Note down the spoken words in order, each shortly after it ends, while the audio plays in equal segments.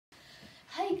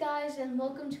guys, and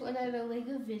welcome to another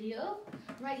LEGO video.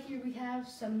 Right here we have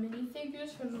some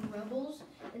minifigures from the Rebels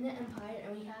and the Empire,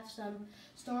 and we have some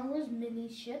Star Wars mini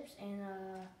ships and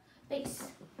a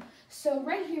base. So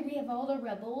right here we have all the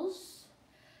Rebels.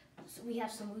 So we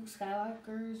have some Luke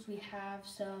Skywalkers, we have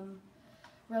some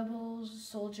Rebels,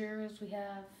 soldiers, we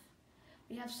have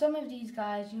some of these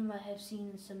guys you might have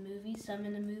seen in some movies, some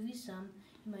in the movies, some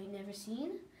you might never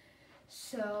seen.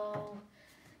 So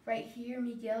right here,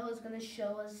 Miguel is going to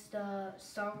show us the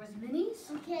Star Wars minis.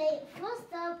 Okay,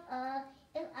 first up, I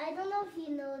don't know if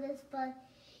you know this, but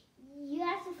you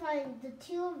have to find the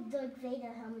two of Darth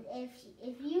Vader helmets.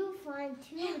 If you find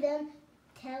two of them,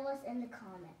 tell us in the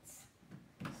comments.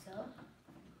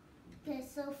 Okay,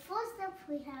 so first up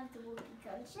we have the Wookiee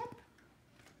gunship.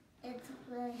 It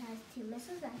really has two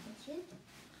missiles that can shoot.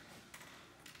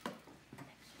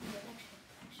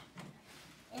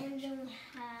 And then we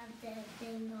have the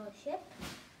Bengal ship.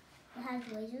 It has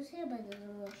lasers here, but it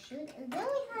doesn't really shoot. And then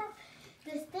we have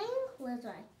this thing with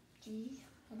like, geez.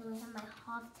 And then we have my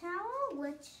Hoth Tower,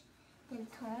 which can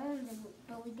turn,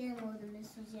 but we didn't load the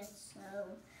missiles yet, so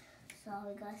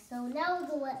sorry guys. So now we're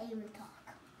gonna let Aiden talk.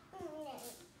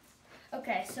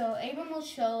 Okay, so Abram will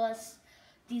show us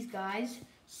these guys.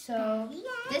 So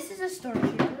this is a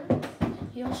stormtrooper.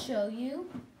 He'll show you.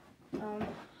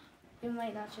 He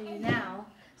might not show you now.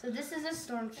 So this is a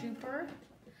stormtrooper,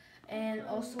 and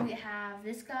also we have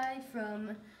this guy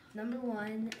from number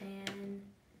 1. And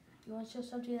you want to show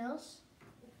something else?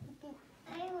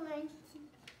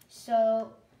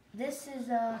 So this is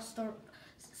a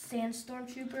Sand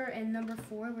Stormtrooper in number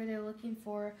 4, where they're looking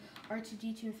for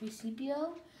R2-D2 and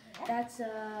 3CPO. That's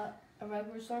a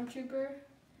regular Stormtrooper,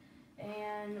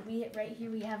 and right here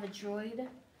we have a droid.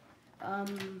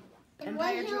 And Empire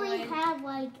right here droid. we have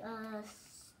like a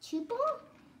Chupa,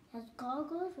 has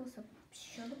goggles with a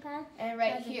shoulder pad. And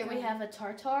right here we have a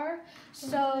Tartar.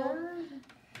 So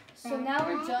now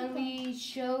we're done. We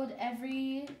showed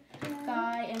every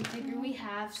guy and figure we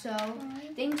have. So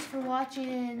thanks for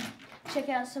watching, and check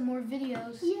out some more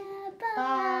videos. Yeah,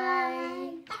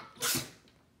 bye. Bye.